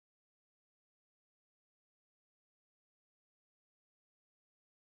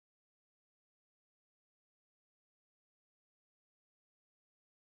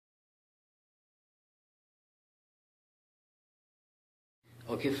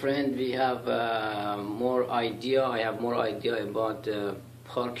Okay, friend, we have more idea. I have more idea about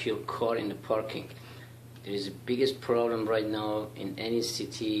park your car in the parking. There is the biggest problem right now in any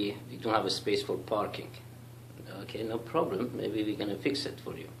city. We don't have a space for parking. Okay, no problem. Maybe we're gonna fix it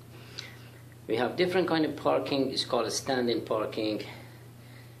for you. We have different kind of parking. It's called a stand-in parking.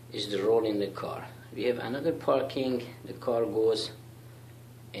 Is the roll in the car. We have another parking. The car goes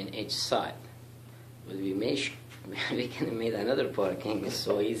in each side. But we can make another parking. It's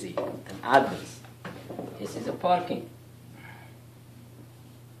so easy and advanced. This is a parking.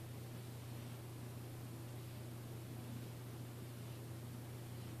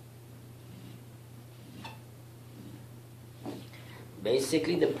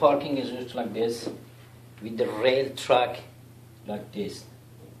 Basically, the parking is just like this, with the rail track like this.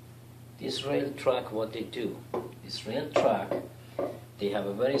 This rail track, what they do? This rail track, they have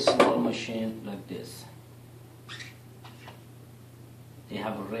a very small machine like this. They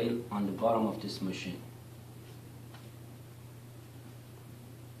have a rail on the bottom of this machine.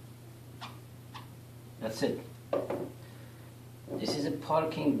 That's it. This is a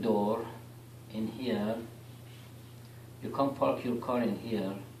parking door in here. You can park your car in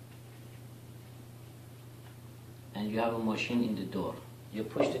here, and you have a machine in the door. You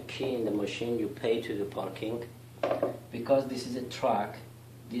push the key in the machine, you pay to the parking. Because this is a track,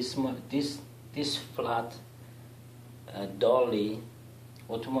 this flat dolly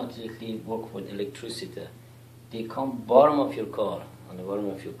automatically work with electricity. They come bottom of your car, on the bottom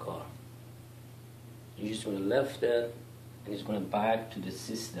of your car. You're just going to left it, and it's going to back to the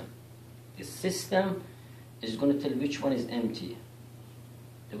system. The system is going to tell which one is empty.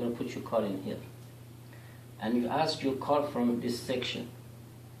 They're going to put your car in here. And you ask your car from this section.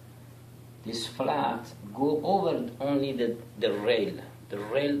 This flat, go over only the rail. The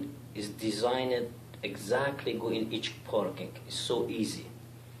rail is designed exactly go in each parking. It's so easy.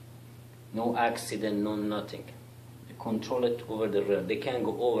 No accident, no nothing. You control it over the rail. They can't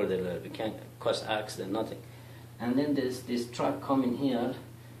go over the rail. They can't cause accident, nothing. And then this truck come in here,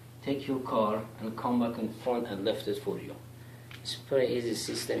 take your car and come back in front and left it for you. It's a very easy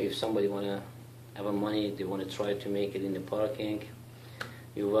system. If somebody wanna have a money, they wanna try to make it in the parking,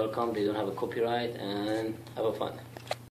 you're welcome. They don't have a copyright, and have a fun.